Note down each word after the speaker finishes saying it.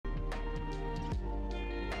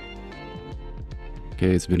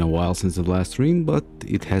Okay, it's been a while since the last stream, but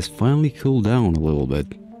it has finally cooled down a little bit.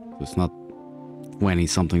 It's not 20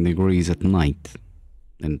 something degrees at night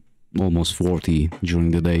and almost 40 during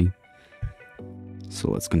the day. So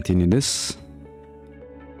let's continue this.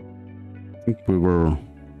 I think we were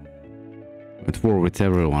at war with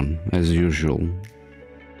everyone as usual.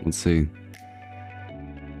 Let's see.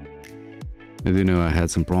 I didn't know I had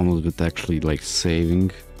some problems with actually like saving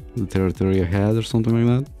the territory I had or something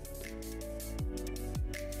like that.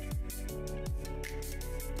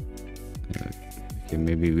 Okay,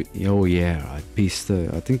 maybe we, oh yeah, I pieced.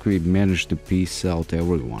 I think we managed to piece out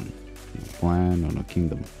everyone. No clan or no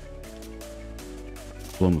kingdom.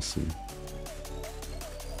 Diplomacy.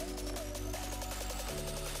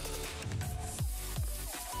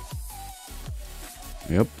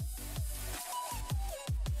 Yep.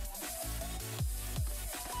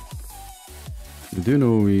 I do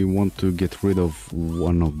know we want to get rid of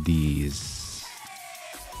one of these.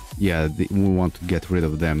 Yeah, we want to get rid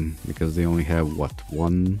of them because they only have what,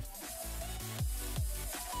 1,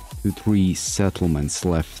 2, 3 settlements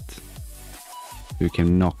left. We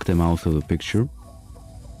can knock them out of the picture.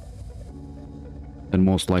 And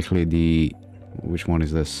most likely the, which one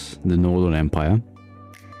is this? The Northern Empire.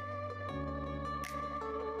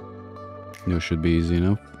 That should be easy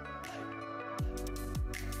enough.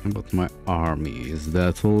 But my army, is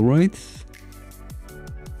that alright?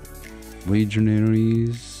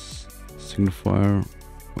 Legionaries, signifier.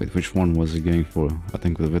 Wait, which one was it going for? I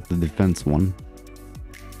think with the defense one.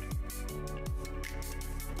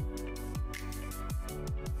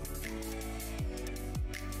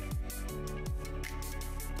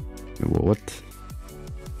 What?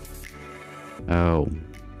 Oh,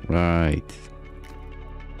 right.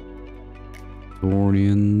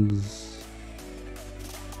 Thorians.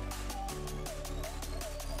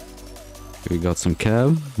 We got some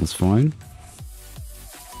cav, that's fine.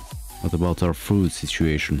 What about our food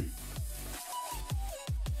situation?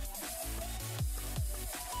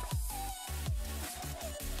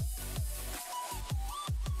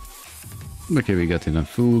 Okay, we got enough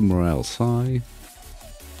food, morale's high.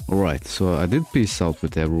 Alright, so I did peace out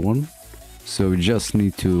with everyone. So we just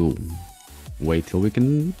need to wait till we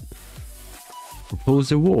can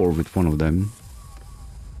propose a war with one of them.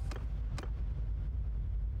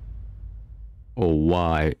 Oh,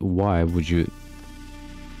 why? Why would you?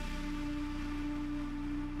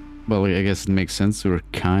 Well, I guess it makes sense. We're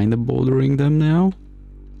kind of bordering them now.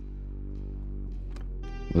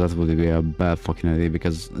 But that would be a bad fucking idea,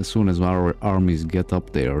 because as soon as our armies get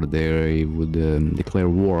up there, they would declare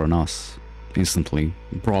war on us instantly.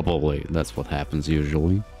 Probably. That's what happens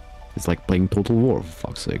usually. It's like playing Total War, for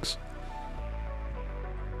fuck's sakes.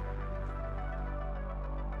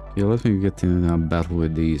 Yeah, let me get in a battle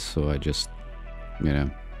with these, so I just, you know,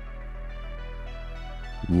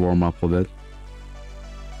 warm up a bit.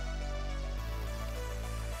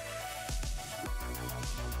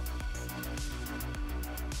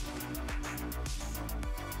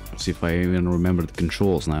 See if I even remember the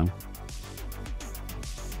controls now.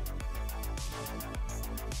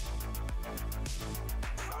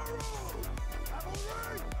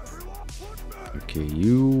 Okay,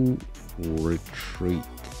 you retreat.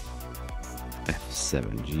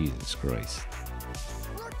 F7, Jesus Christ.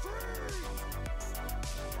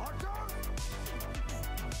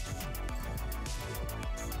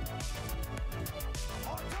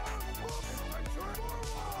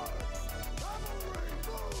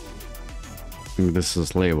 This is a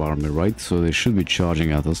slave army, right? So they should be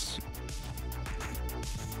charging at us.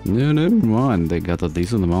 No, never mind. They got a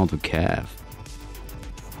decent amount of cav.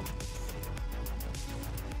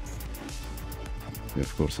 Yeah,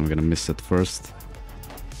 of course, I'm gonna miss it first.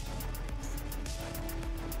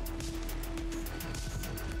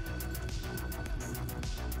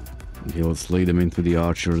 Okay, let's lead them into the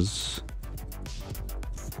archers.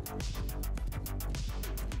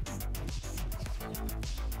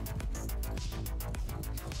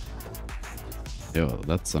 Yo,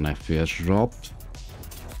 that's an FPS drop.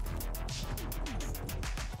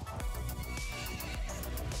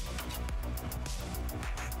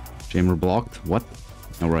 Chamber blocked? What?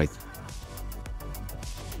 Alright.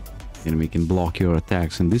 Enemy can block your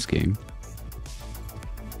attacks in this game.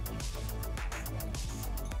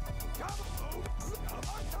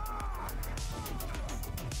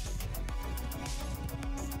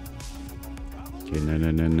 Okay,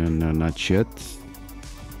 no, not yet.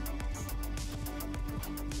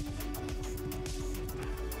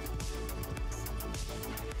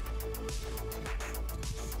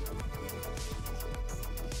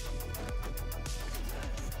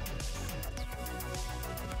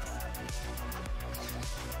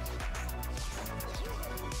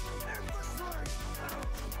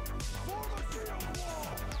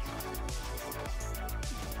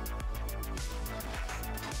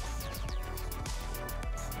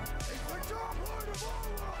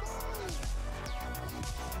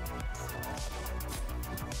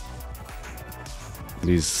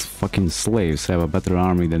 These fucking slaves have a better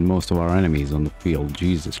army than most of our enemies on the field.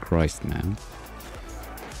 Jesus Christ, man.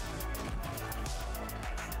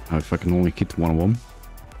 If I can only hit one of them.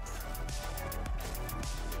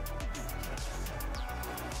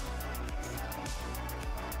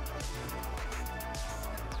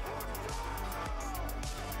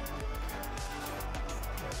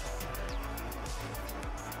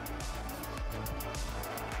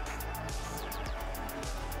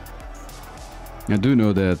 I do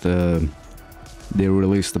know that they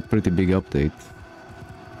released a pretty big update.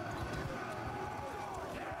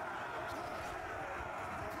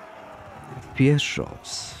 FPS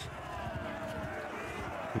shots.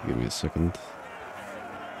 Give me a second.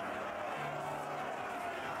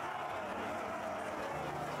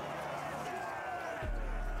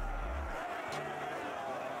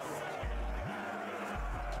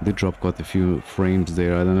 They dropped quite a few frames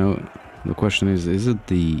there. I don't know. The question is it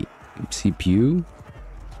the CPU?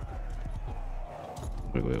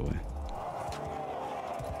 Wait.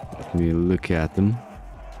 Let me look at them.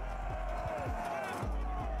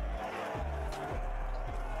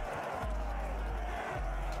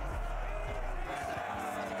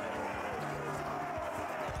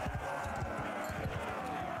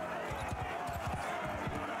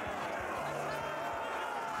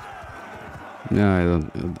 No, I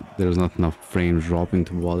don't. There's not enough frames dropping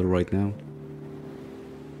to bother right now.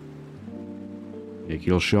 A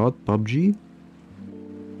kill shot, PUBG?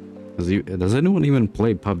 Does anyone even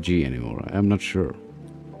play PUBG anymore? I'm not sure.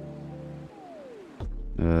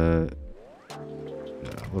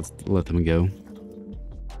 Let's let them go.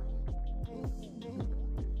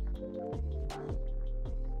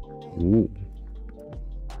 Ooh.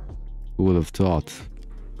 Who would have thought?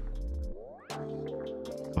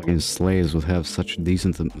 Fucking slaves would have such a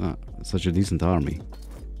decent army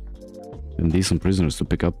and decent prisoners to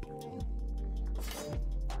pick up.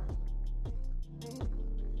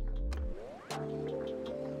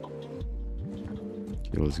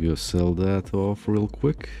 Okay, let's go sell that off real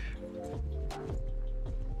quick.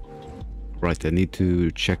 Right, I need to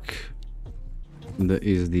check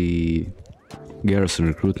is the garrison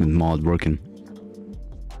recruitment mod working.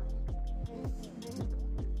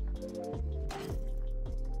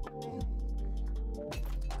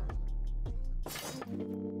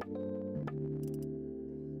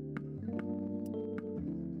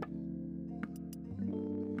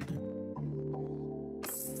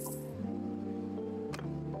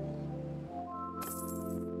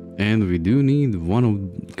 And we do need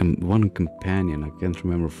one companion. I can't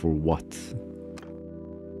remember for what.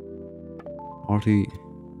 Party.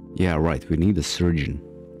 Yeah, right. We need a surgeon.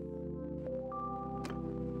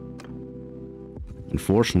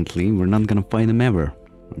 Unfortunately, we're not gonna find him ever,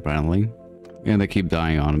 apparently. And they keep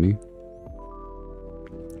dying on me.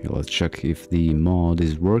 Okay, let's check if the mod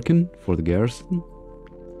is working for the garrison.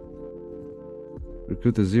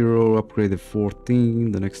 Recruit a 0, upgrade a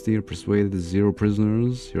 14, the next year persuaded 0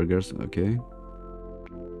 prisoners, your garrison, okay.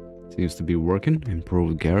 Seems to be working,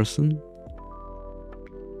 improved garrison.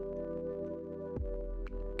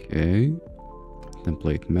 Okay.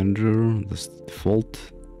 Template manager, that's default.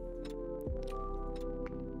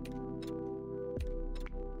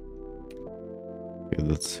 Okay,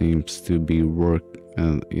 that seems to be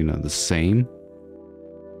the same.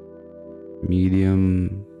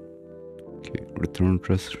 Medium. Okay, return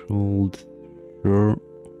threshold, sure.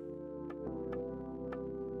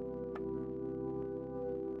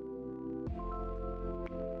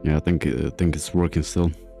 Yeah, I think it's working still,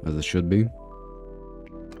 as it should be.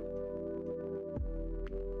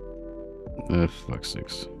 Fuck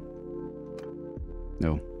sakes.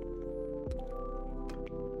 No.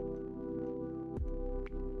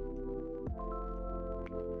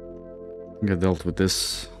 I think I dealt with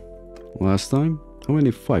this last time. How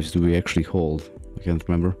many 5s do we actually hold? I can't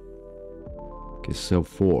remember. Okay, so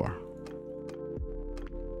 4.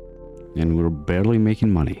 And we're barely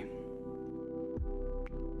making money.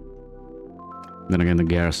 Then again, the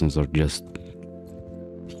garrisons are just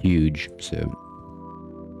huge, so...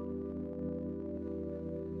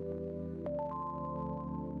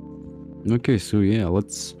 Okay, so yeah,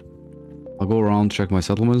 I'll go around, check my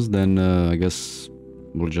settlements, then I guess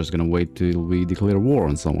we're just gonna wait till we declare war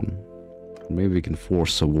on someone. Maybe we can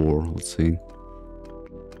force a war, let's see.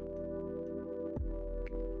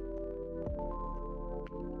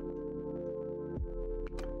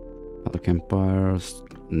 Other empires,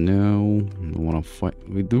 no, don't wanna fight.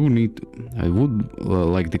 We do need, I would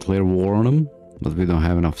like declare war on them, but we don't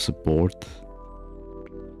have enough support.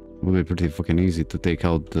 It would be pretty fucking easy to take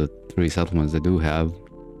out the 3 settlements they do have.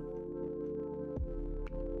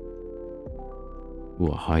 Ooh,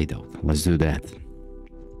 a hideout, let's do that.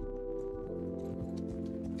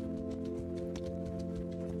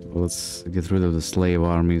 Let's get rid of the slave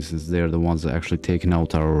armies, since they're the ones that actually taking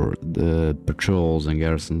out the patrols and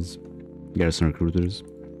garrison recruiters.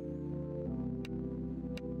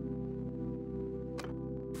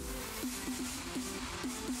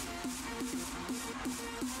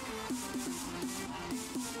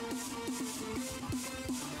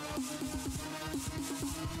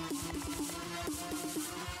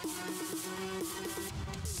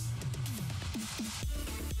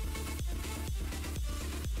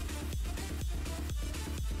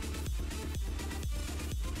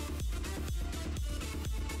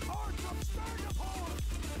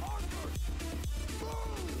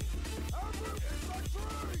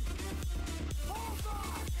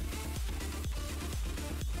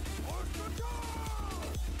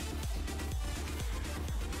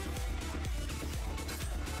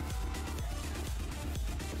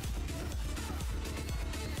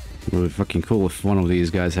 It would be fucking cool if one of these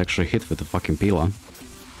guys actually hit with the fucking pila.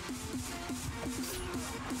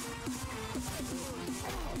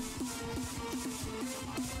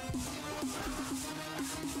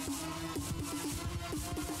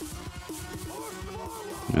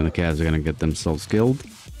 And the cats are gonna get themselves killed.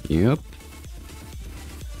 Yep.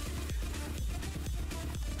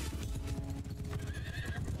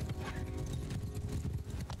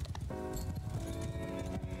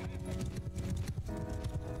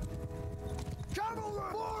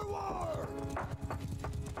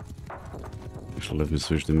 Actually, let me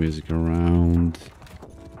switch the music around.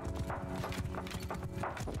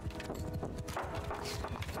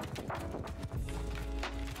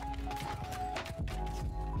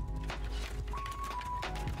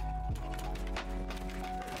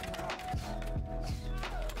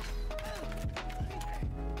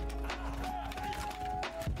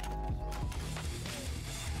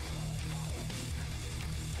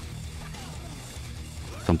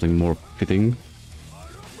 Something more fitting.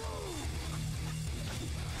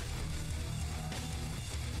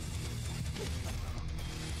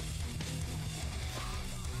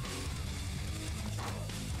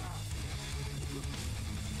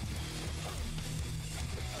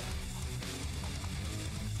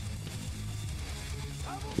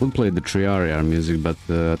 We'll play the Triaria music, but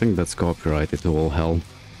I think that's copyrighted to all hell.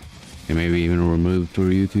 And maybe even removed for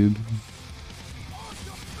YouTube.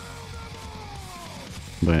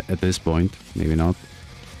 But at this point, maybe not.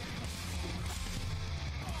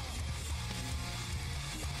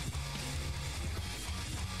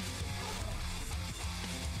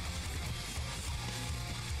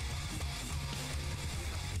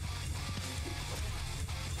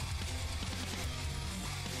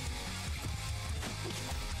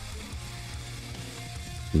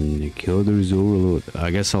 The killer is overload. I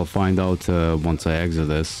guess I'll find out once I exit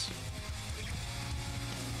this.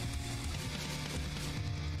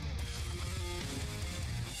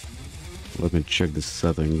 Let me check the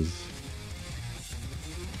settings.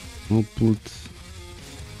 Output.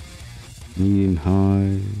 Medium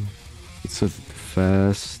high. Let's set it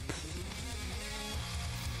fast.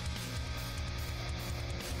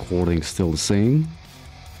 Recording still the same.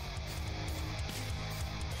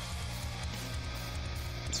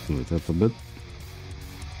 Let's move it up a bit.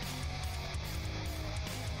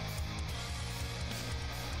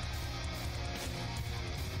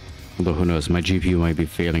 Although who knows, my GPU might be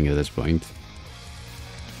failing at this point.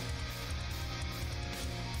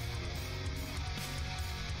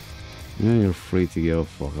 Yeah, you're free to go,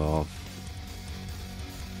 fuck off.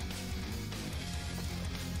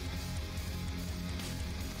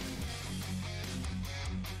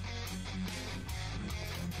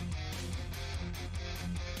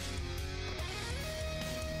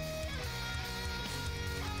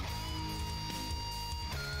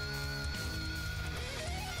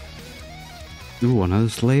 Ooh, another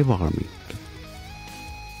slave army.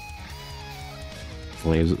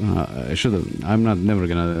 Slaves. I should have. I'm not never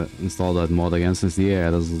gonna install that mod again, since the AI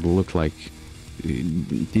doesn't look like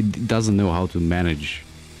it doesn't know how to manage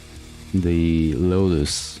the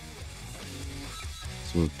Lotus.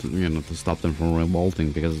 So to stop them from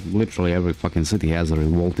revolting, because literally every fucking city has a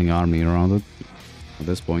revolting army around it at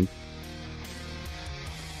this point.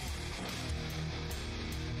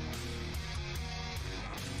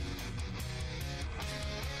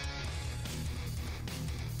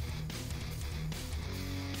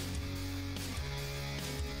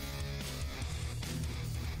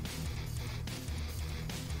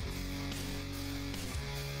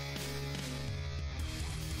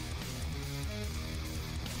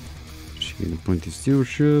 Appointed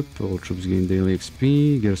stewardship, all troops gain daily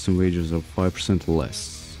XP, garrison wages are 5%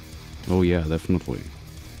 less. Oh yeah, definitely.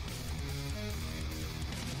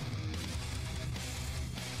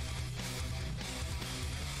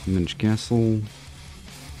 Manage castle.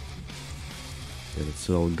 Yeah, that's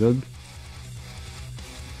all good.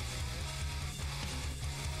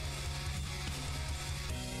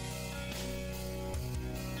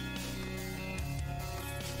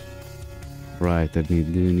 Right, I do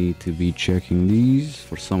need to be checking these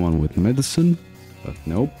for someone with medicine, but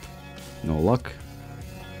nope, no luck.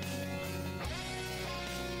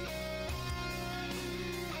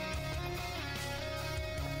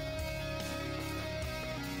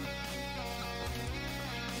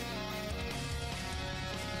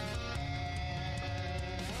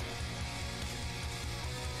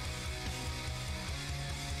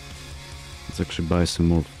 Let's actually buy some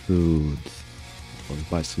more food. Let's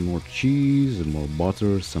buy some more cheese and more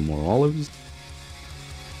butter, some more olives.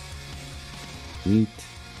 Meat.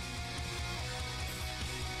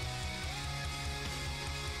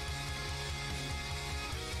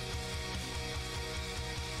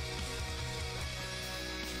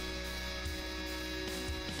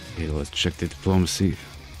 Okay, let's check the diplomacy.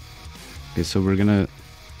 Okay, so we're gonna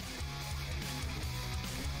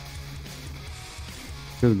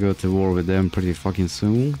could go to war with them pretty fucking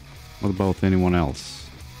soon. What about anyone else?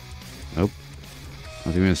 Nope.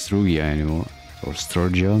 Not even Strugia anymore. Or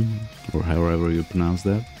Sturgeon, or however you pronounce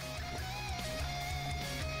that.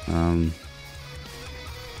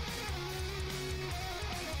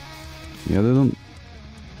 Yeah, they don't...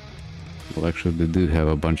 Well, actually, they do have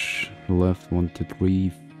a bunch left. 1, 2,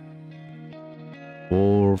 3,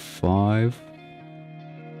 4, 5,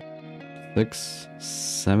 6,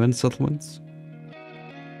 7 settlements.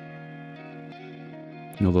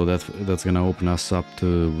 Although that's gonna open us up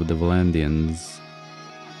to the Valandians.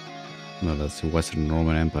 No, that's the Western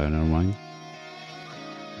Roman Empire, never mind.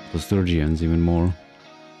 The Sturgians, even more.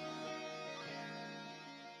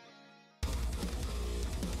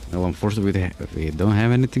 Well, unfortunately, we don't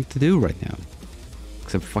have anything to do right now.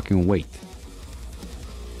 Except fucking wait.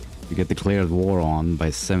 We get declared war on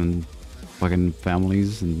by 7 fucking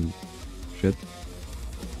families and shit.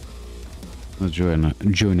 Not join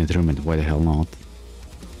a tournament, why the hell not?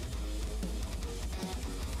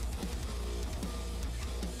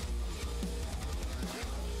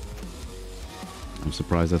 I'm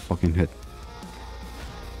surprised that fucking hit.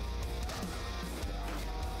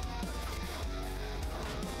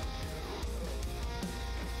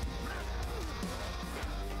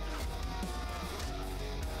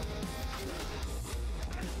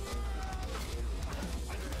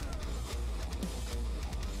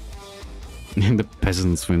 The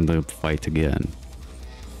peasants win the fight again.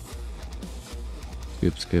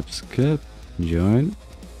 Skip, skip, skip. Join.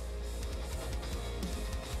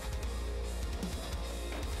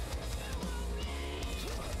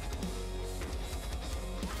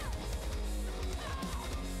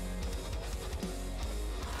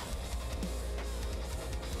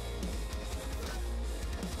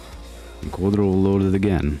 Quadro loaded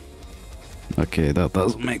again. Okay, that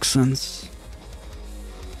does make sense.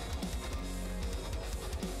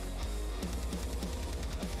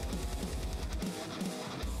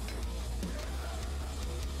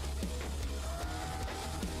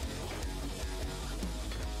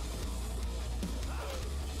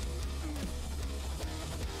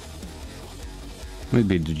 Might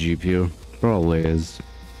be the Jeep here. Probably is.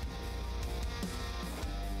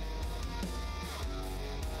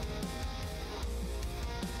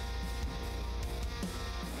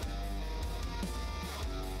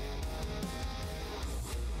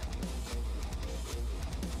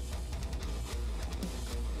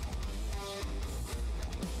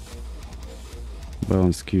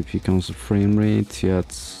 Balance QP console frame rate, yeah,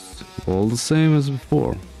 it's all the same as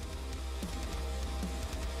before.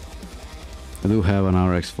 I do have an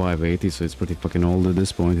RX 580, so it's pretty fucking old at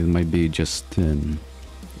this point. It might be just...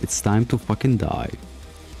 it's time to fucking die.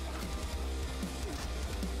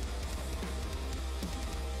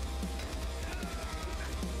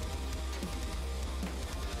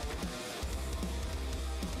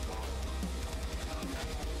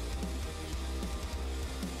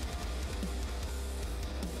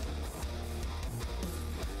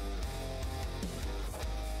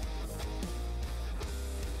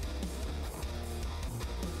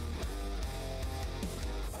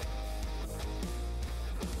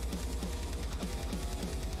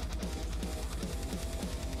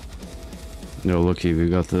 No, lucky we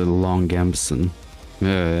got the long Gamson.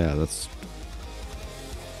 Yeah, that's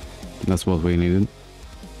what we needed.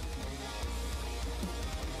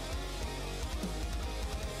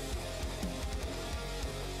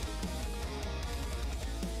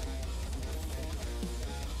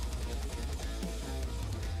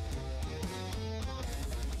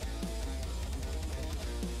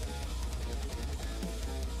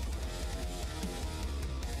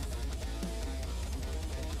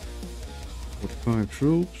 45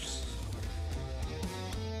 troops.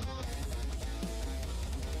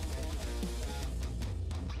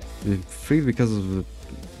 Free because of the...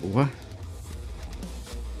 What?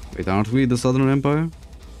 Wait, aren't we the Southern Empire?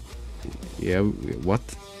 Yeah, what?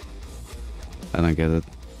 I don't get it.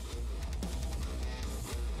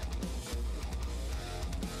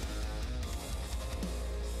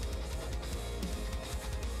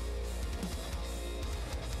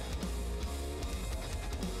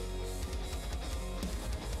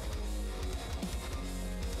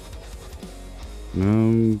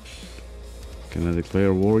 Can I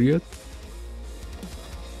declare war yet?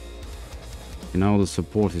 And now the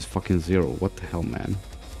support is fucking 0. What the hell, man?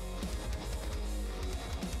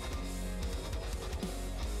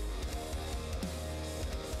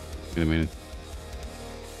 Wait a minute.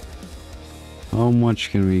 How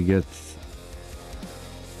much can we get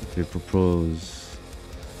if we propose?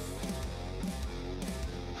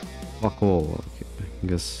 Fuck all. Okay, I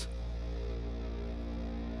guess.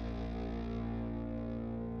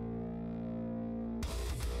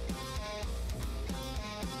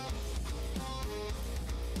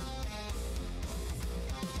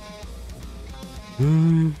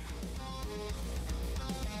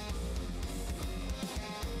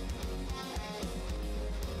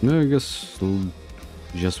 No, I guess we'll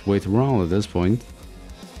just wait around at this point.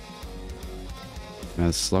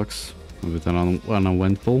 That sucks. A bit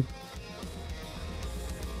uneventful.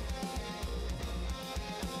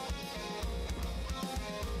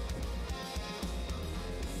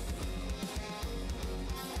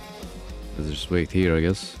 Let's just wait here, I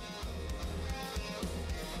guess.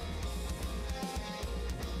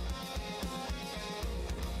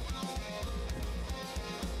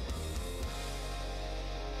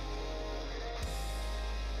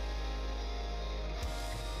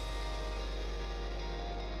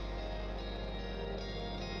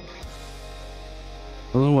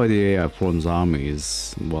 I don't know why the AI forms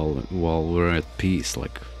armies while we're at peace.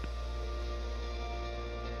 Like,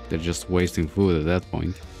 they're just wasting food at that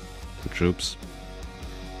point. The troops.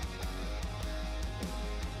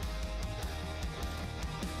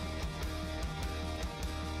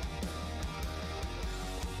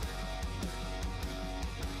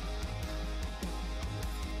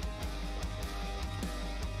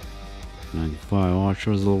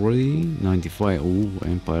 Archers already. 95. Oh,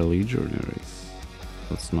 Empire Legionaries.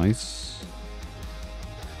 That's nice.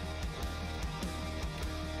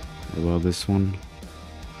 What about this one?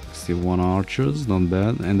 61 archers, not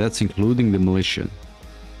bad. And that's including the militia.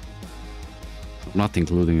 Not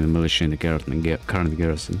including the militia in the current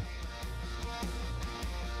garrison.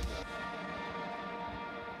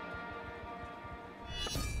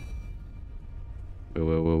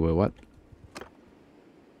 Wait, what?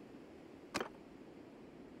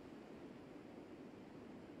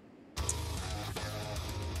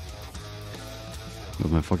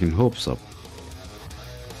 Got my fucking hopes up.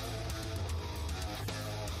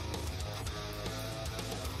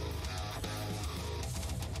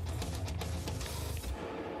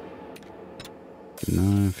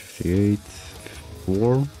 Nine, 58,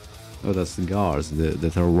 4. Oh, that's the guards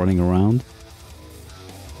that are running around.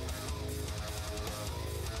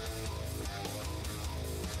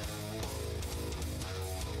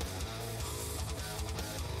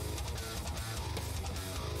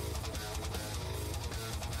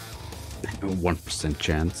 A 1%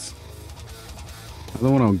 chance. I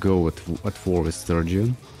don't want to go at war with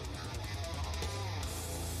Sturgeon.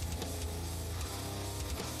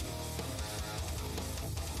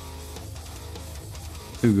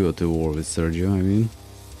 To go to war with Sergio, I mean.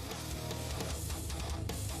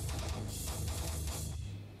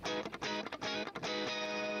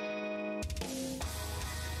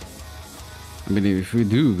 I mean, if we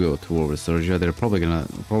do go to war with Sergio, they're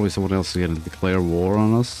probably someone else is gonna declare war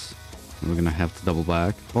on us. And we're gonna have to double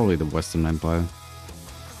back. Probably the Western Empire.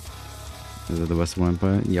 Is it the Western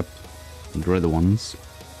Empire? Yep. The red ones.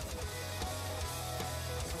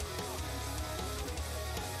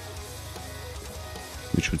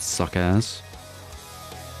 Which would suck ass.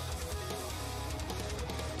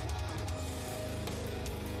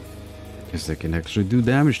 Guess they can actually do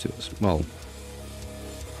damage to us. Well,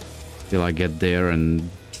 till I get there and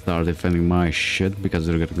start defending my shit, because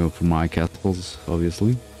they're gonna go for my capitals,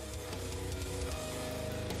 obviously.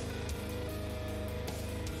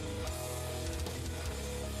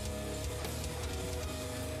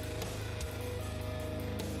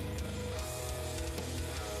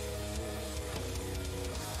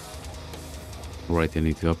 Right, I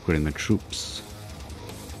need to upgrade my troops.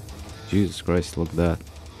 Jesus Christ, look at that.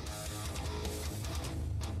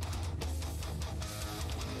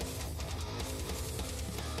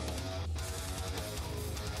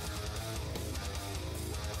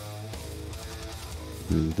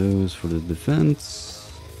 Use those for the defense.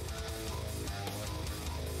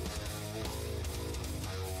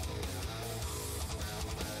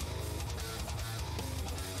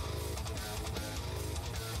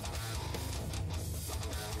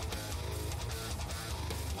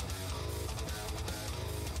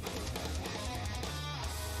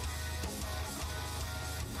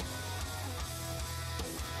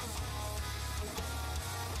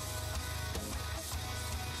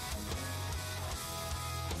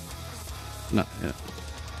 No, yeah.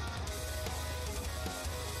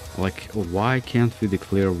 Like, why can't we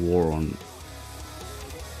declare war on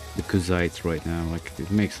the Kuzites right now? Like,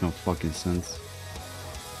 it makes no fucking sense.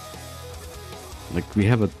 Like, we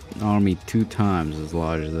have an army 2 times as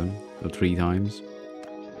large as them, or 3 times.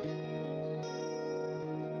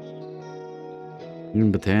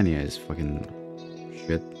 Even Britannia is fucking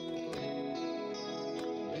shit.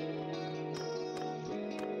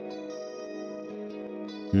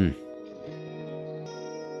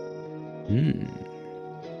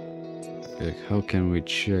 Like, how can we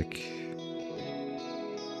check?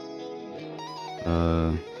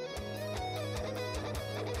 The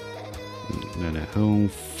home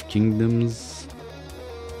kingdoms.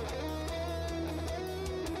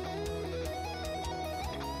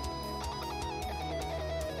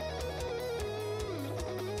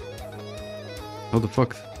 How the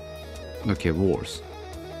fuck? Okay, wars.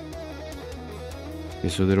 Okay,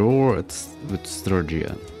 so they're war with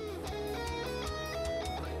Sturgia.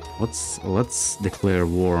 Let's declare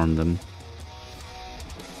war on them.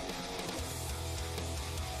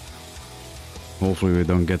 Hopefully we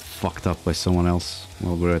don't get fucked up by someone else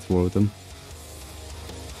while we're at war with them.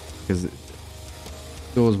 Because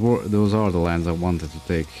those are the lands I wanted to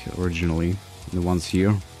take originally. The ones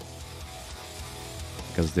here.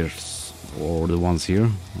 Because or the ones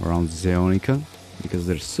here around Zeonica. Because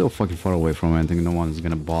they're so fucking far away from anything, no one's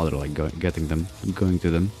gonna bother like getting them, going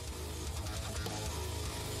to them.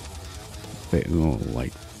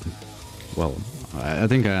 Like, well, I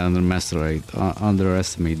think I underestimate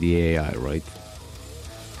the AI, right?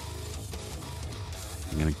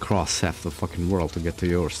 I'm gonna cross half the fucking world to get to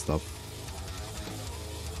your stuff.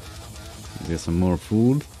 Get some more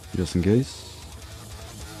food, just in case.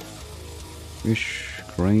 Fish,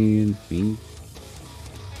 crane, meat.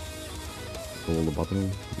 Get all the butter,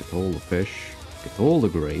 get all the fish, get all the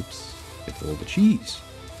grapes, get all the cheese.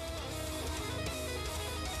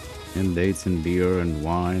 And dates and beer and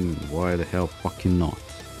wine, why the hell fucking not?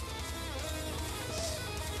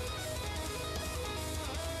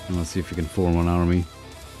 And let's see if we can form an army.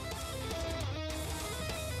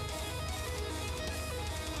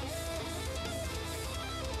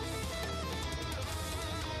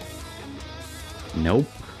 Nope.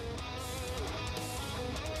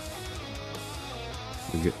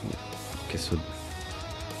 Okay, so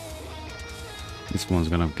this one's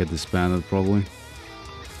gonna get disbanded probably.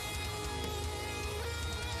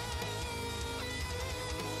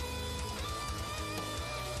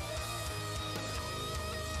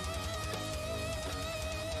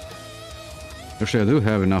 Actually, I do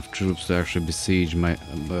have enough troops to actually besiege my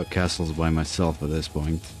castles by myself at this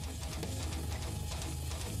point.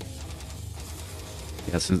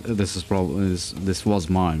 Yes, this is probably this was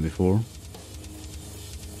mine before.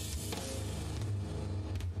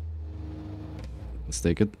 Let's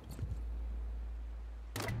take it.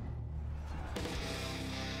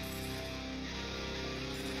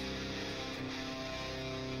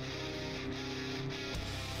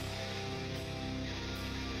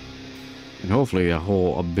 And hopefully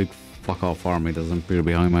a big fuck off army doesn't appear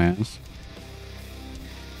behind my ass.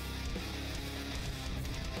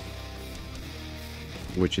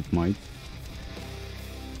 Which it might.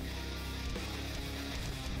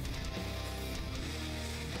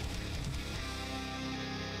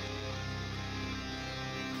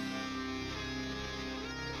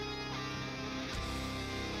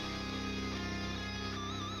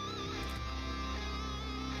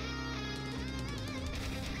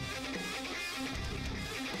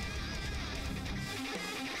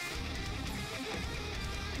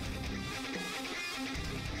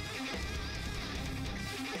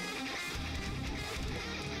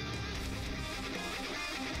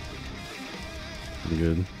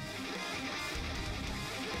 Good.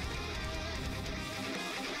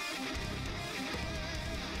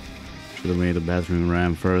 Should have made a battering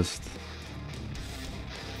ram first.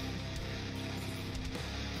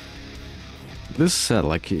 This set,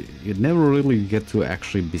 like, you never really get to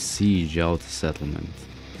actually besiege out a settlement,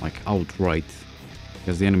 like outright,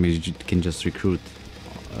 because the enemies can just recruit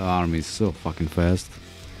armies so fucking fast.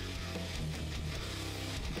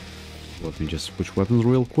 Let me just switch weapons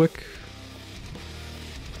real quick.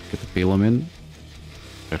 Get the pilum in.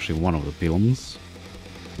 Actually, one of the pilums.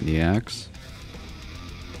 And the axe.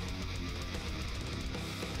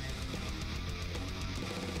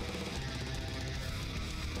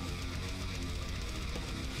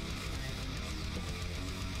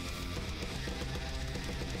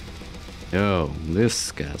 Yo,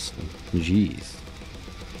 this castle. Jeez.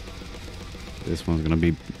 This one's gonna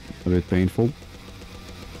be a bit painful.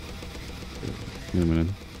 Wait a minute.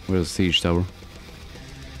 Where's the siege tower?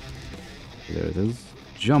 There it is.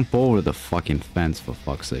 Jump over the fucking fence for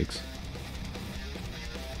fuck's sakes.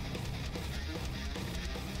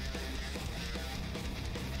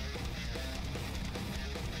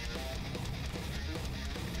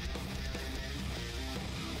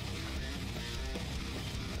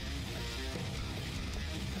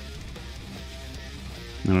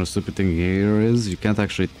 Another stupid thing here is you can't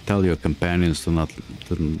actually tell your companions to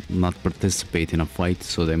not participate in a fight,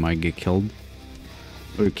 so they might get killed.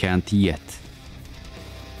 Or you can't yet.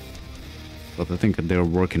 But I think they're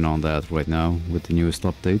working on that right now with the newest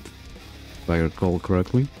update, if I recall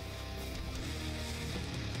correctly.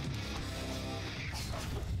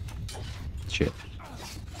 Shit.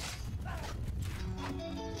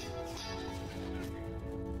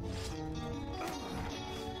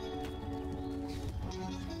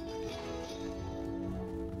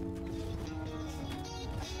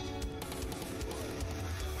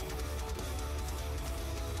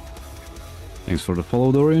 Thanks for the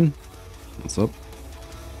follow, Dorian. What's up?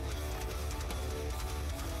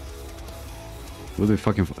 What the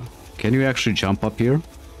fucking... Can you actually jump up here?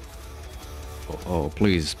 Oh,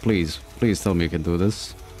 please, please, please tell me you can do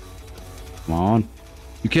this. Come on.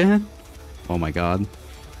 You can? Oh my god.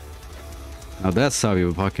 Now that's how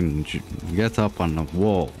you fucking get up on a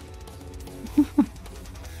wall.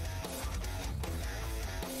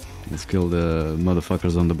 Let's kill the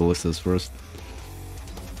motherfuckers on the ballistas first.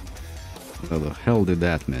 How the hell did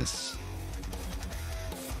that miss?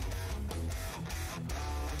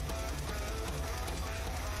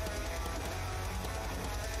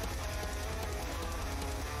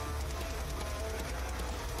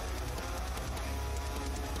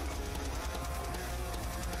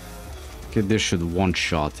 Okay, this should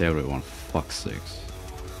one-shot everyone, fuck's sakes.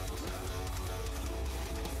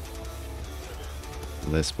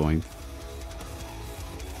 At this point.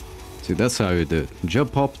 See, that's how you do it.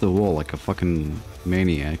 Jump up the wall like a fucking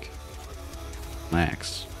maniac.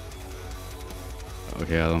 Max.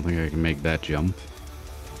 Okay, I don't think I can make that jump.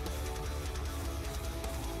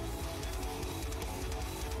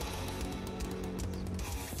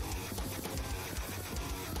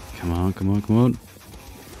 Come on, come on, come on.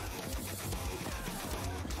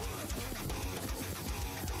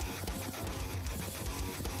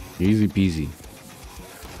 Easy peasy.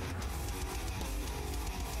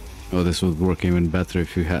 Oh, this would work even better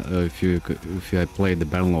if you had if you had played the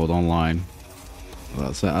Bannerlord online.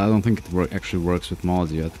 Well, so I don't think it actually works with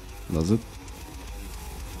mods yet, does it?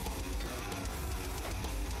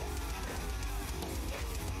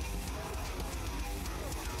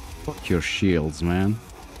 Fuck your shields, man.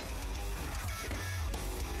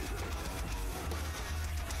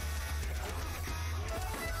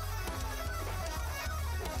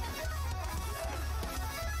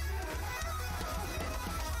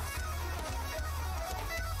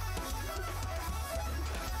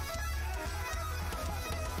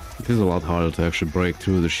 It is a lot harder to actually break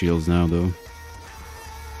through the shields now, though.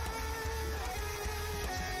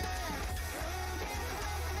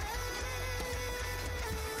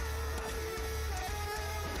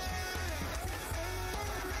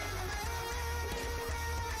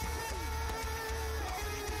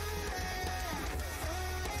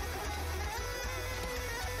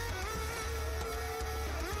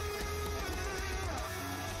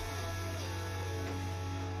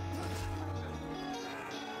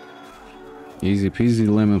 Easy peasy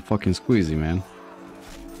lemon fucking squeezy, man.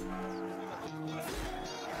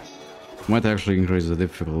 Might actually increase the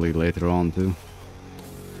difficulty later on too.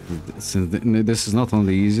 Since this is not on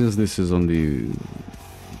the easiest, this is on the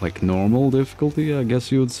like normal difficulty, I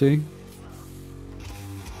guess you would say.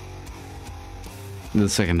 The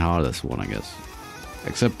second hardest one, I guess.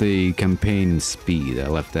 Except the campaign speed, I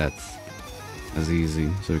left that as easy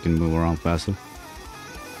so you can move around faster.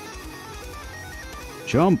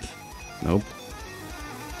 Jump! Nope.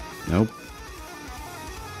 Nope.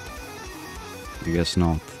 I guess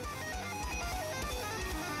not.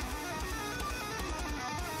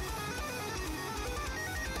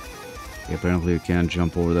 Okay, apparently you can't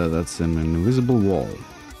jump over that. That's an invisible wall.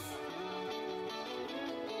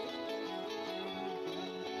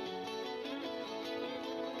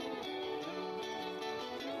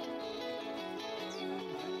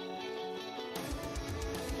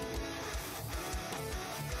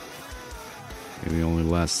 Maybe only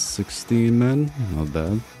last 16 men, not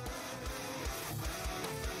bad.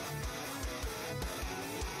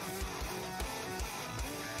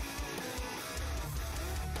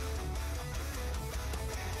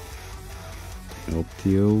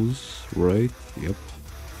 LTOs, right? Yep.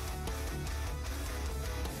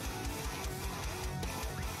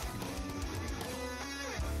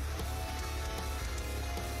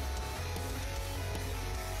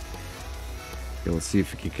 Okay, let's see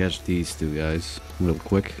if we can catch these two guys real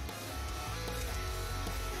quick.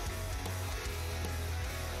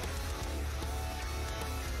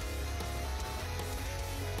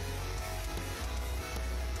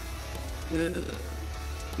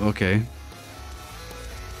 Okay.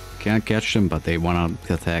 Can't catch them, but they wanna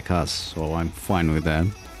attack us, so I'm fine with that.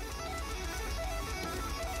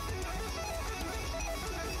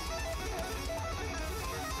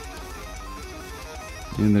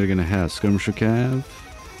 And they're gonna have skirmisher cav,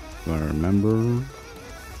 if I remember.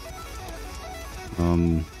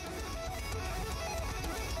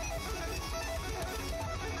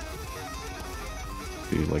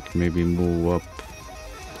 See, like maybe move up.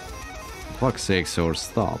 For fuck's sake, or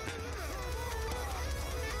stop.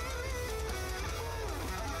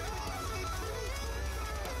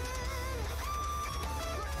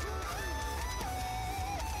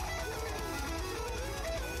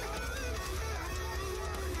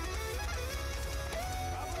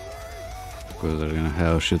 Because they're gonna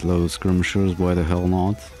have shitload of skirmishers, why the hell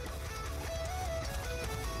not?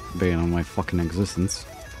 Bane on my fucking existence.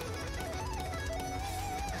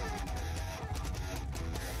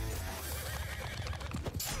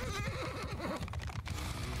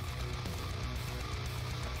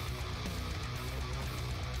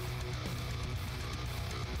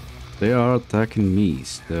 They are attacking me,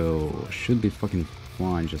 so should be fucking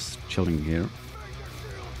fine just chilling here.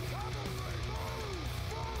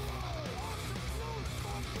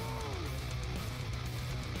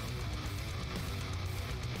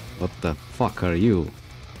 What the fuck are you?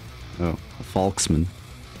 Oh, a Volksman.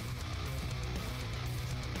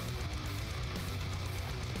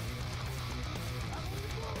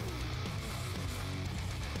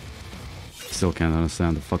 Still can't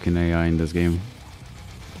understand the fucking AI in this game.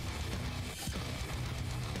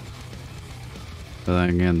 But then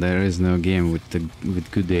again, there is no game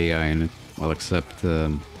with good AI in it. Well, except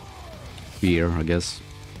Fear, I guess.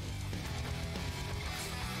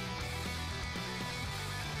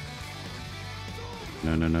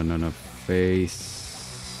 No.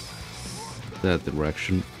 Face that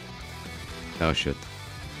direction. Oh shit.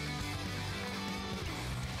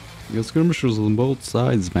 You got skirmishers on both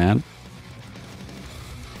sides, man.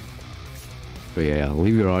 But yeah,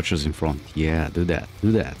 leave your archers in front. Yeah, do that.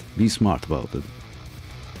 Do that. Be smart about it.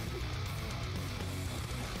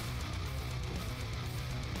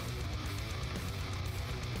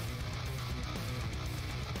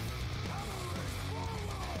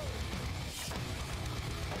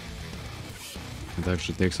 It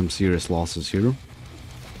actually takes some serious losses here.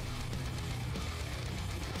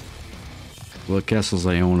 Well, the castles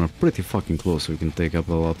I own are pretty fucking close, so we can take up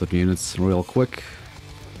a lot of units real quick.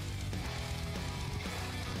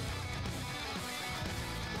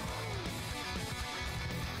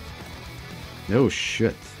 Oh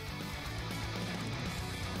shit.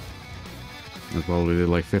 That probably did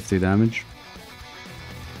like 50 damage.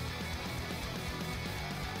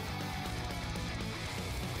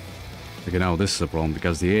 Okay, now this is a problem,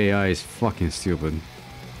 because the AI is fucking stupid.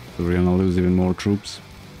 So we're gonna lose even more troops.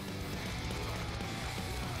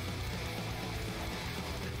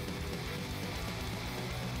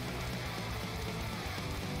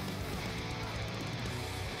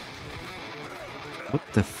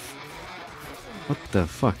 What the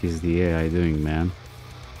fuck is the AI doing, man?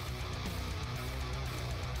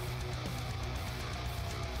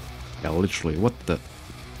 Yeah, literally, what the...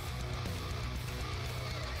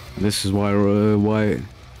 This is why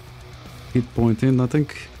hit point in, I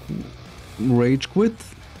think. Rage quit?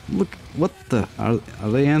 Look, what the... Are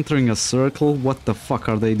they entering a circle? What the fuck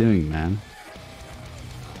are they doing, man?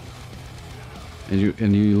 And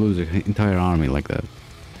you lose an entire army like that.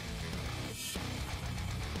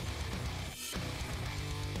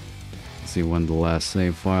 Let's see when the last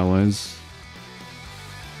save file is.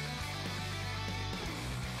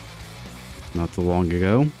 Not too long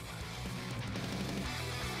ago.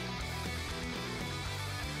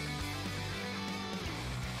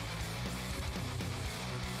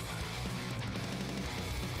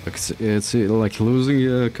 It's like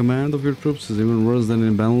losing command of your troops is even worse than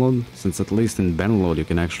in Bannerlord, since at least in Bannerlord you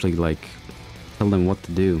can actually like tell them what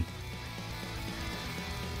to do.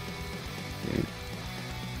 Okay.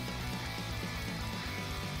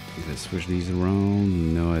 This switch these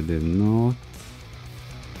around? No, I did not.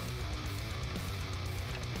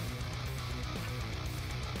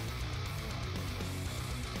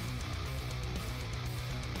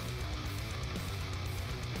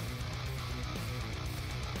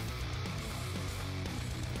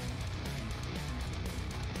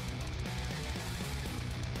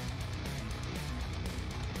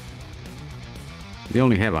 They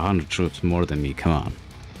only have 100 troops more than me, come on.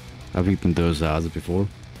 I've eaten those odds before.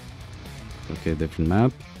 Okay, different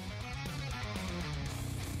map.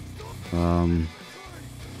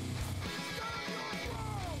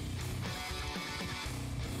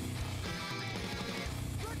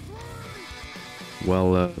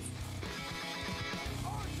 Well,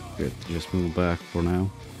 good, just move back for now.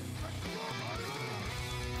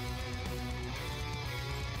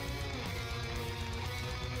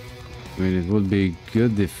 I mean, it would be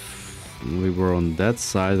good if we were on that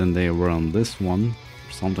side and they were on this one,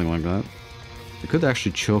 or something like that. We could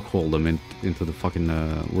actually chokehold them into the fucking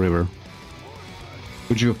river.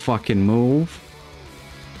 Would you fucking move?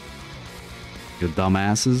 You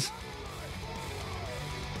dumbasses.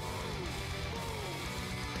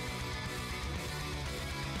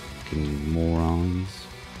 Fucking morons.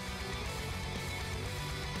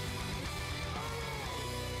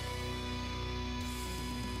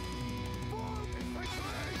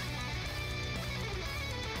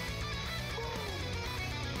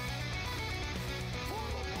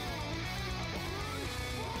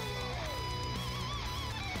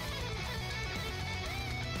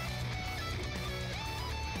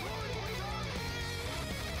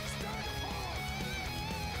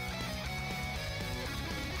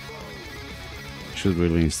 Should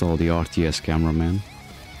really install the RTS camera, man.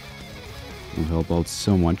 Will help out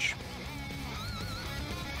so much.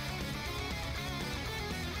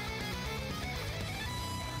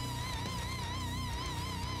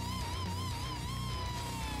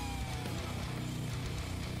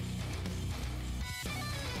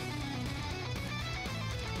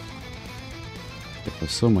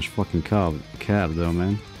 There's so much fucking cab though,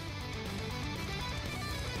 man.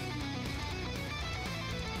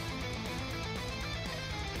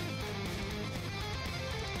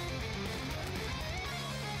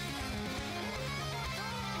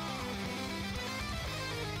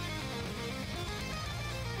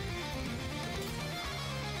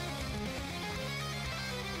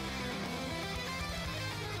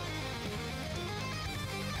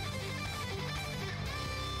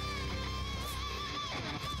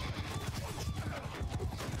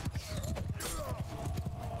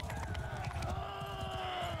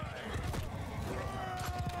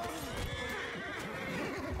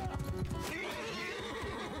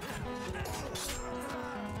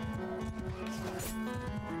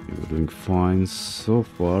 We're doing fine so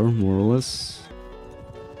far, more or less.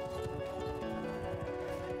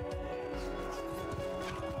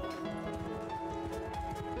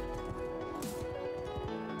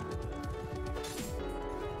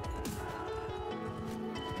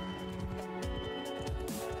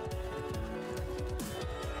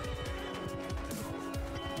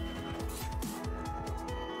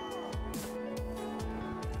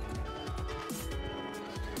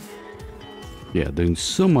 Yeah, doing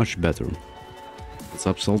so much better. What's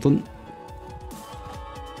up, Sultan?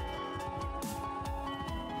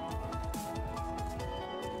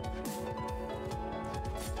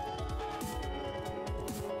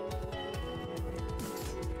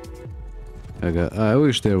 I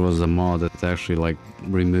wish there was a mod that actually like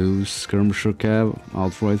removes skirmisher cab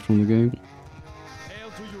outright from the game.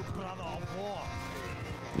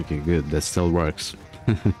 Okay, good. That still works.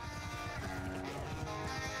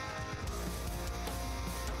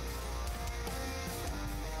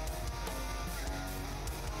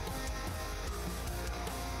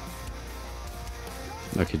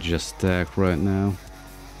 I could just stack right now.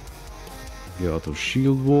 The auto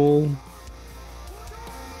shield wall.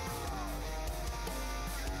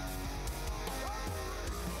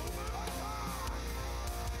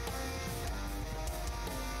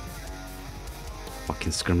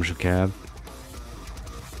 Fucking skirmisher cab.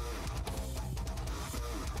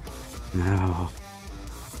 No.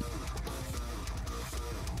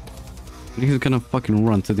 He's gonna fucking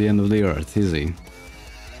run to the end of the earth, is he?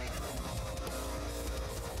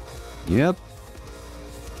 Yep.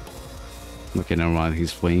 Okay, never mind.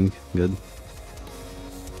 He's fleeing. Good.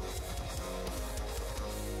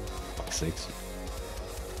 Fuck sakes.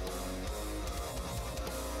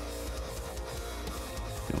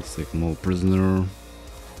 Let's take more prisoner.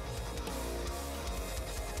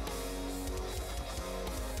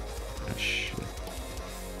 Ah, shit.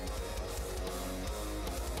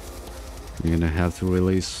 We're gonna have to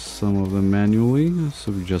release some of them manually,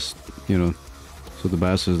 so we just, you know, so the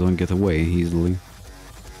bastards don't get away easily.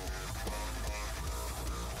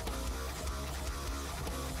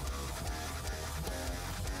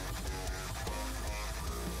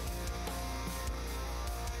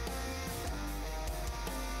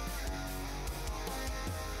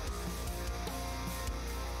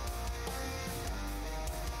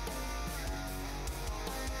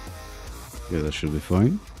 Yeah, that should be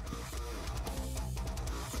fine.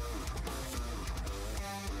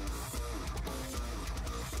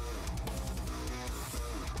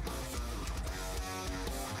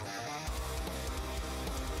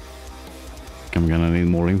 I'm gonna need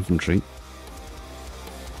more infantry.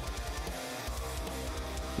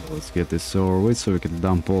 Let's get this over with so we can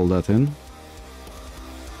dump all that in.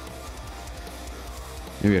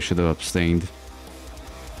 Maybe I should have abstained.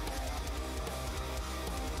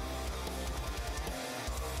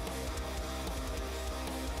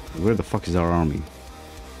 Where the fuck is our army?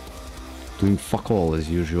 Doing fuck all as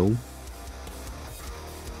usual.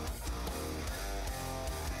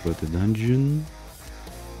 Go to dungeon.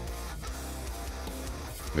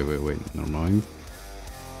 Wait, never mind.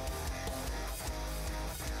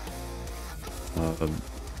 How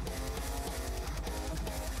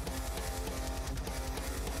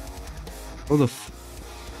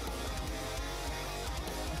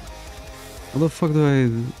the fuck do I...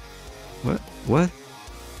 What?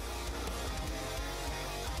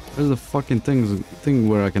 Where's the fucking thing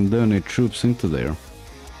where I can donate troops into there?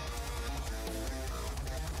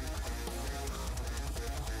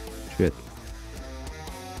 Shit.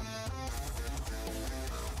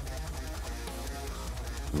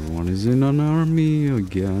 Everyone is in an army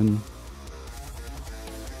again.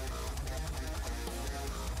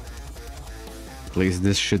 At least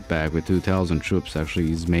this shitbag with 2,000 troops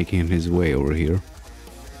actually is making his way over here.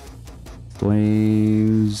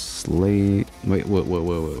 Slaves, wait.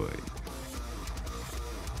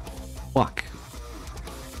 Fuck.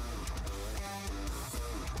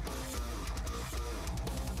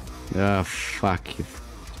 Ah, fuck.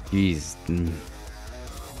 Jeez.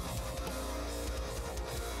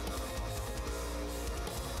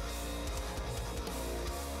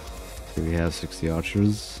 So we have 60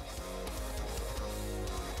 archers.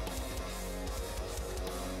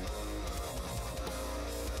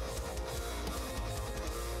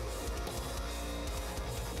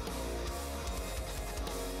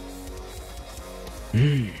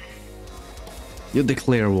 You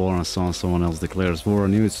declare war and someone else declares war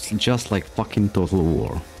on you. It's just like fucking total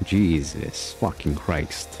war. Jesus fucking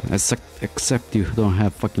Christ. Except you don't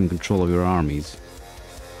have fucking control of your armies.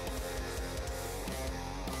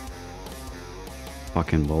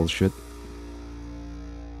 Fucking bullshit.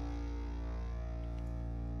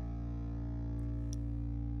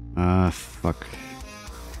 Ah, fuck.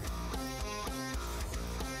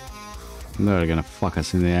 They're gonna fuck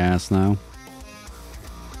us in the ass now.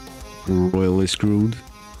 Royally screwed.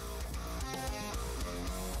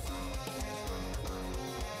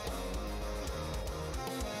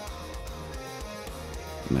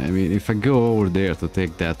 I mean, if I go over there to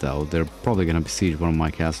take that out, they're probably gonna besiege one of my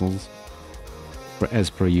castles. As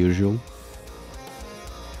per usual.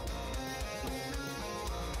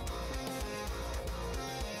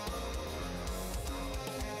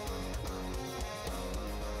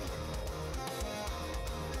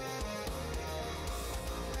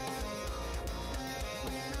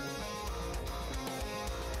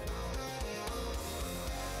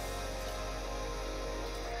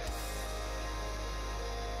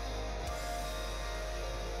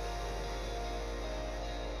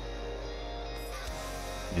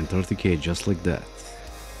 And 30k just like that.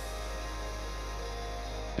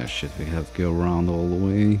 Yeah, shit, we have to go around all the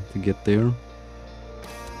way to get there.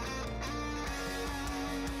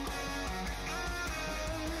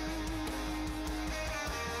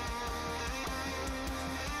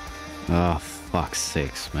 Ah, fuck's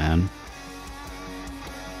sakes, man.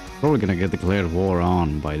 Probably gonna get declared war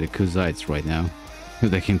on by the Kuzites right now.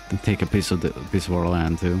 They can take a piece of our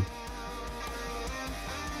land too.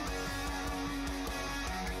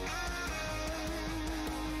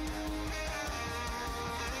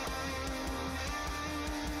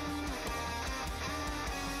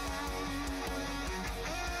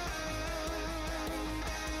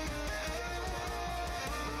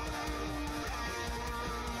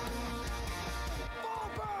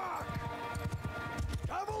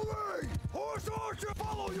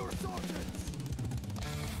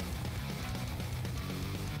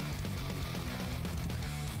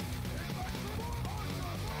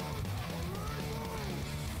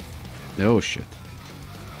 Oh shit.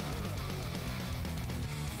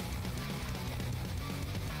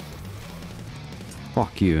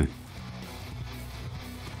 Fuck you.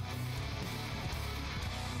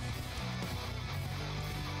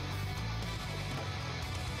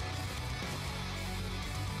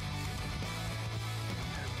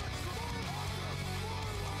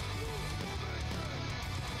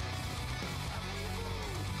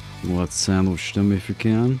 Let's sandwich them if you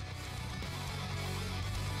can.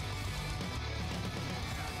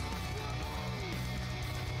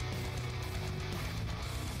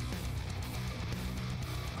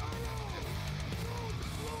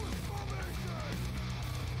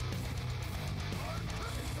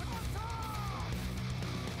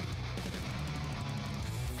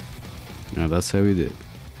 Yeah, that's how we did.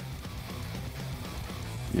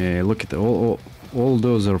 Yeah, look at all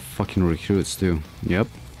those are fucking recruits too. Yep.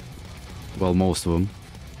 Well, most of them.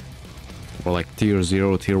 Or like tier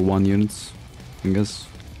 0, tier 1 units, I guess.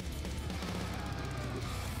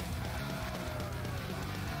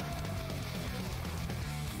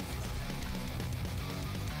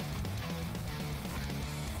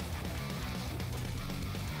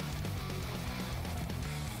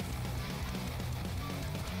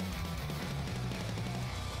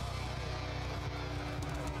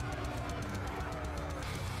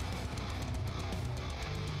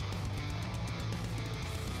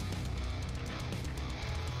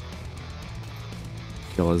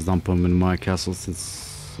 Okay, let's dump them in my castle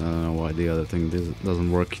since I don't know why the other thing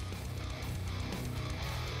doesn't work.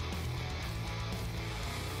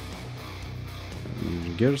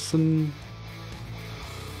 Garrison.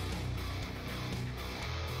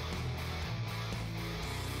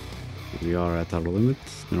 We are at our limit.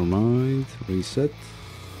 Never mind. Reset.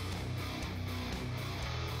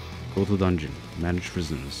 Go to dungeon. Manage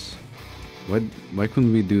prisoners. Why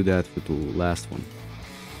couldn't we do that with the last one?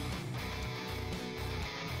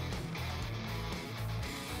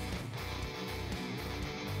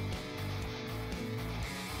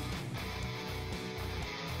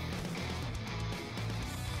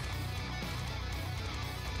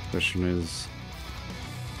 Question is,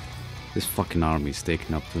 this fucking army is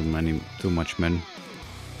taking up too much men.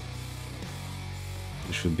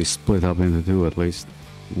 It should be split up into two at least.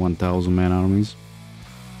 1,000 man armies.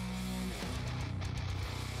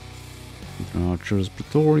 Archers,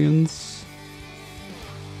 Praetorians.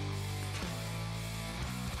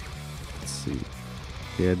 Let's see.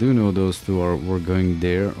 Yeah, I do know those two were going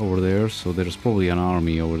over there, so there's probably an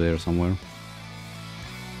army over there somewhere.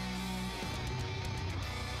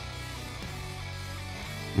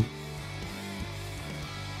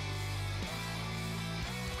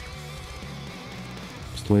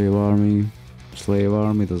 Slave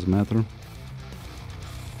army, doesn't matter.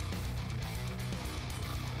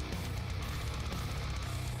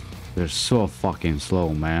 They're so fucking slow,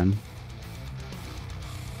 man.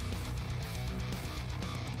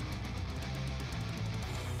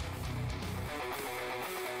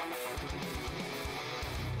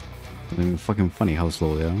 It's even fucking funny how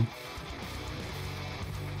slow they are.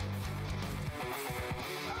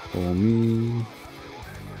 For me.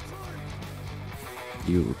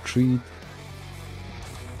 You retreat.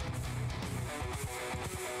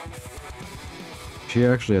 She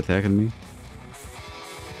actually attacking me?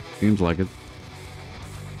 Seems like it.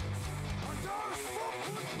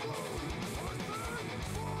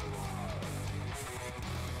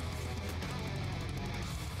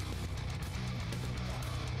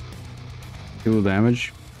 Kill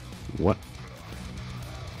damage? What?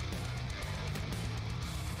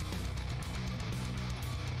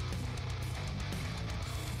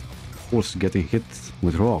 Horse getting hit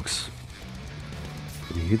with rocks.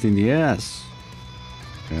 Getting hit in the ass.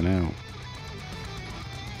 I know.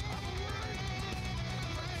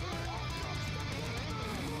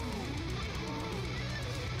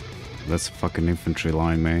 That's a fucking infantry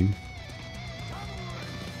line, man.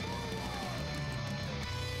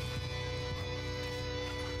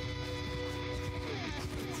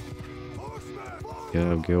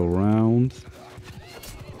 Yeah, go around.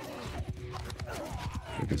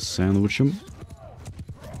 I can sandwich him.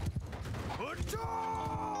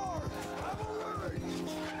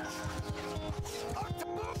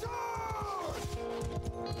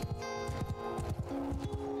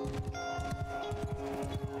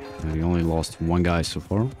 And we only lost one guy so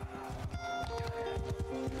far.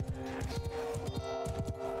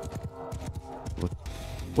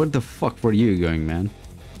 Where the fuck were you going, man?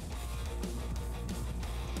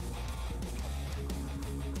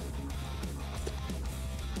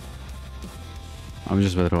 I'm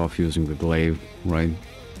just better off using the glaive, right?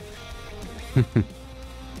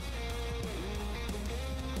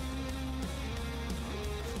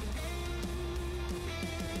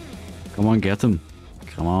 Come on, get him.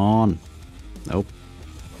 Come on. Nope.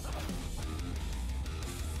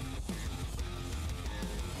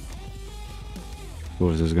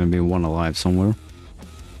 course, there's gonna be one alive somewhere.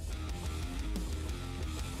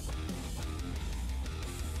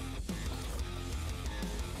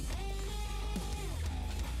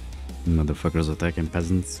 Motherfuckers attacking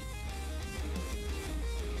peasants.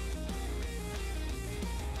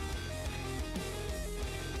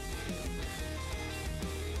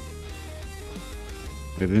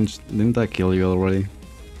 Didn't I kill you already?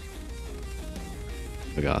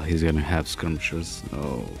 Oh god, he's gonna have skirmishers.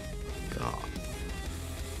 Oh god.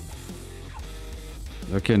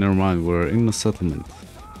 Okay, never mind, we're in the settlement.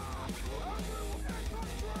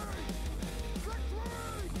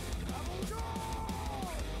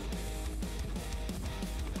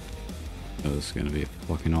 Oh, this is gonna be a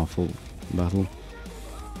fucking awful battle.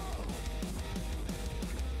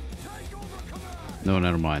 No,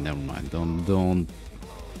 never mind, never mind. Don't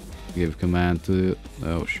give command to...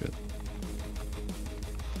 Oh shit.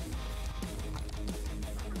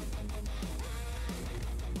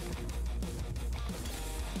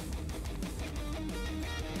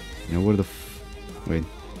 You know, where the wait.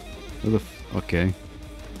 Where the okay.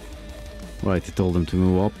 Right, he told him to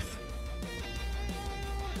move up.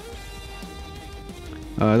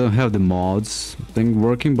 I don't have the mods thing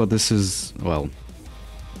working, but this is... well...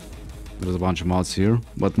 There's a bunch of mods here,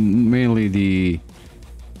 but mainly the...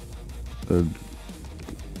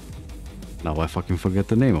 now I fucking forget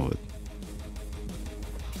the name of it.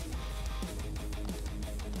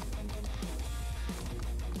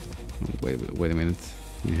 Wait a minute.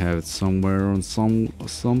 You have it somewhere on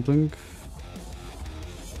something.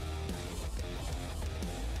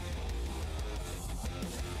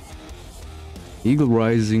 Eagle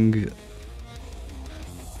Rising.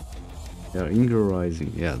 Yeah, Eagle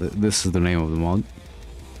Rising. Yeah, this is the name of the mod.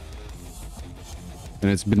 And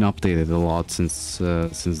it's been updated a lot since the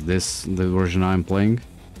version I'm playing.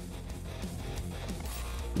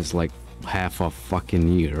 It's like half a fucking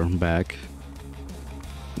year back,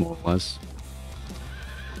 more or less.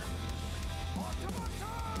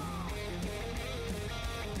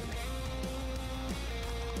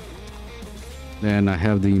 Then I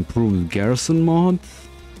have the improved garrison mod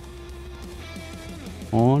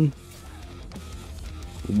on.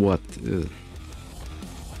 What?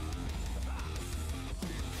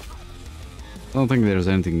 I don't think there's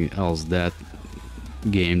anything else that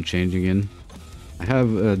game changing in. I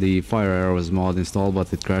have the fire arrows mod installed,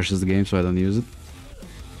 but it crashes the game, so I don't use it.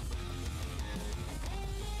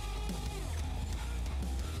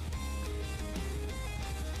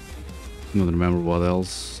 I don't remember what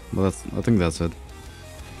else, but I think that's it.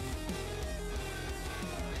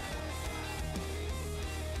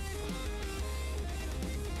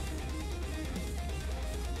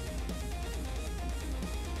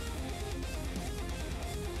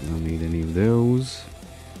 Don't need any of those.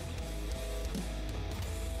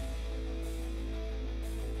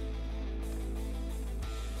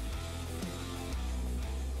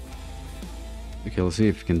 Okay, let's see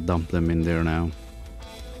if we can dump them in there now.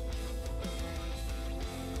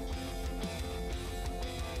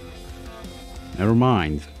 Never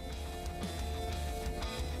mind.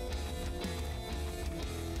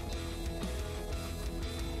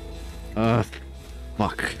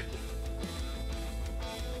 Fuck.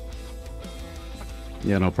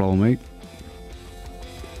 Yeah, no problem, mate.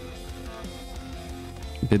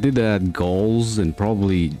 They did add Gauls and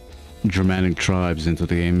probably Germanic tribes into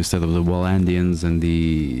the game instead of the Wallandians and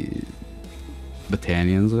the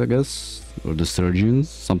Battanians, I guess, or the Sturgians,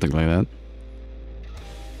 something like that.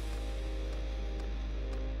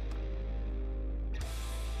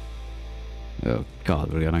 Oh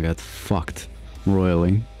god, we're gonna get fucked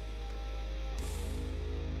royally.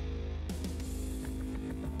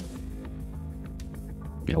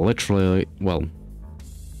 Yeah, literally, well,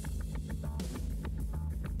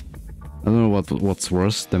 I don't know what's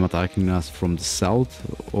worse, them attacking us from the south,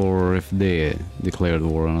 or if they declared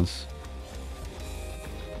war on us.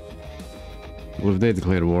 Well, if they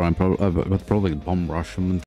declared war, I'd probably bomb rush them.